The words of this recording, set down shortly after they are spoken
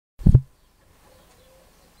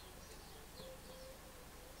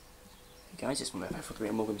Guys, it's my 543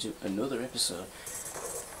 and welcome to another episode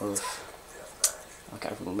of, I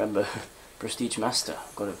can't even remember, Prestige Master.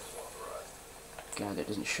 I've got a guy that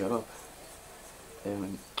doesn't shut up.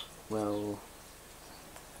 Well,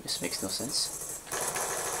 this makes no sense.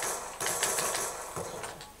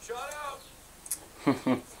 Shut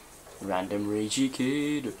up! Random ragey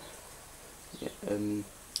kid. Yeah,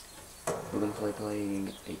 we're going to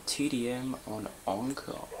playing a TDM on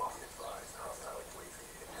Encore.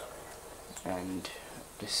 And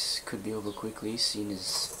this could be over quickly, seeing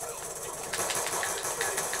as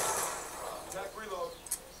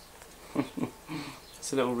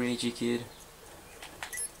it's a little ragey kid.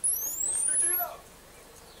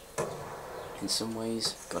 In some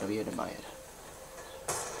ways, gotta be admired.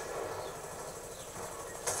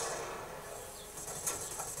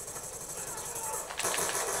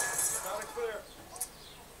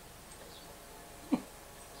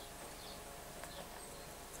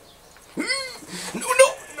 No!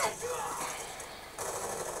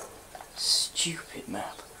 Stupid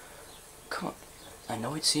map. Come on. I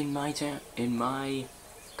know it's in my town, in my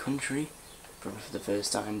country, probably for the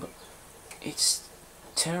first time, but it's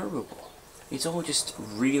terrible. It's all just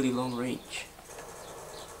really long range.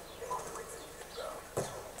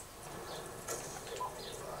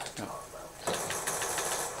 Oh.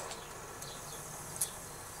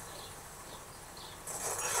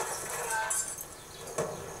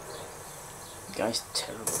 The guy's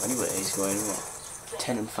terrible. Anyway, he's going what?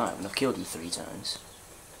 10 and 5, and I've killed him 3 times.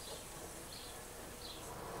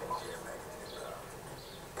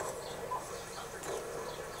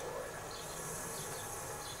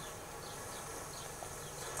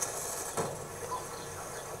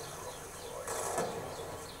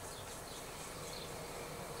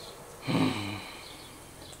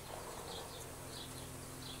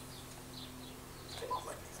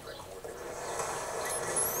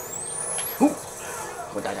 Ooh!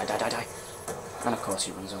 Oh, die. And of course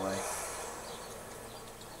he runs away.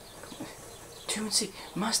 2 and 6.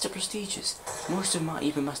 Master Prestiges. Most of them aren't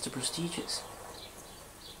even Master Prestiges.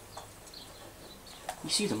 You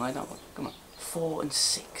see them like that one. Come on. 4 and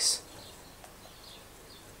 6.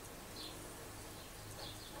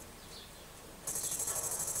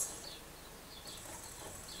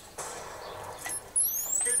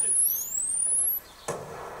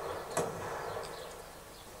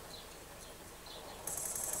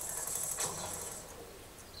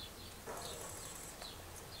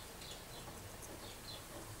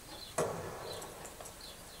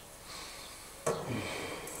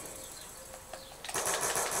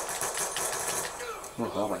 Well,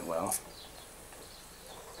 that went well.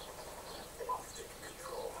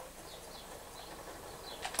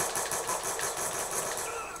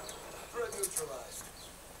 Threat neutralized.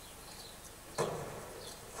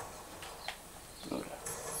 Okay.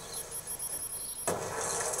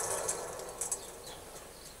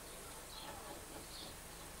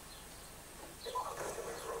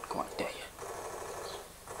 Go on, dare you.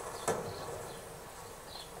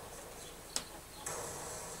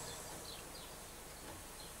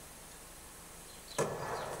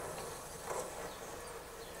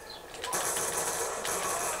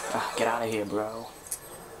 Ah, get out of here, bro.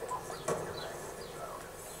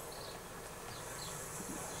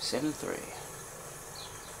 7-3.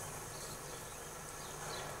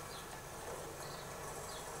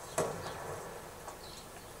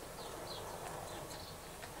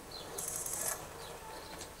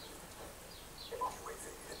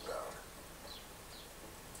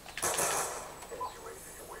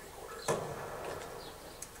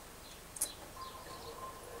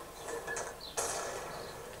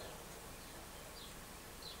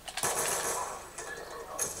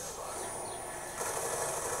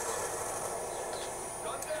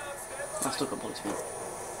 I've still got bullets, man.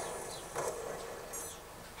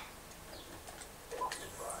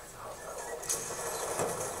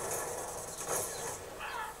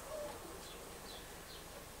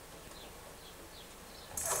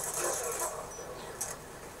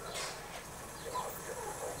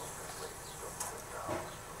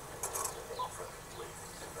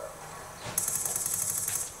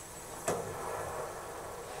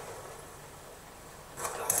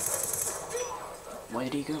 Where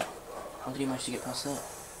did he go? How did he manage to get past that?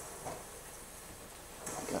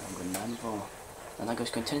 Oh my god, I'm going 9-4. And that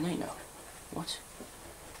guy's going 10 and 8 now. What?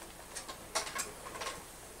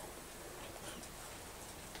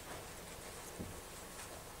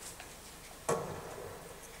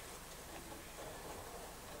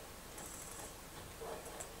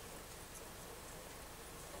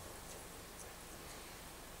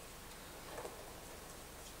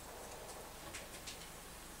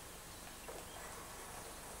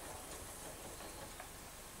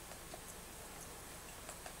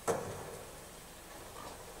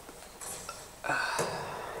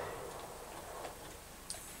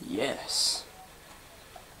 yes.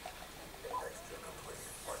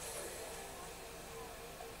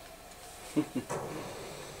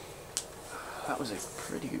 That was a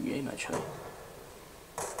pretty good game, actually.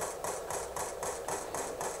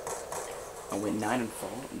 I went 9 and 4,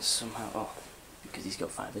 and somehow, oh, because he's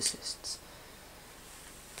got 5 assists.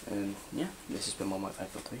 Yeah, this has been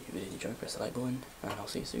 1.5.3. If you did enjoy, press the like button, and I'll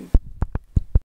see you soon.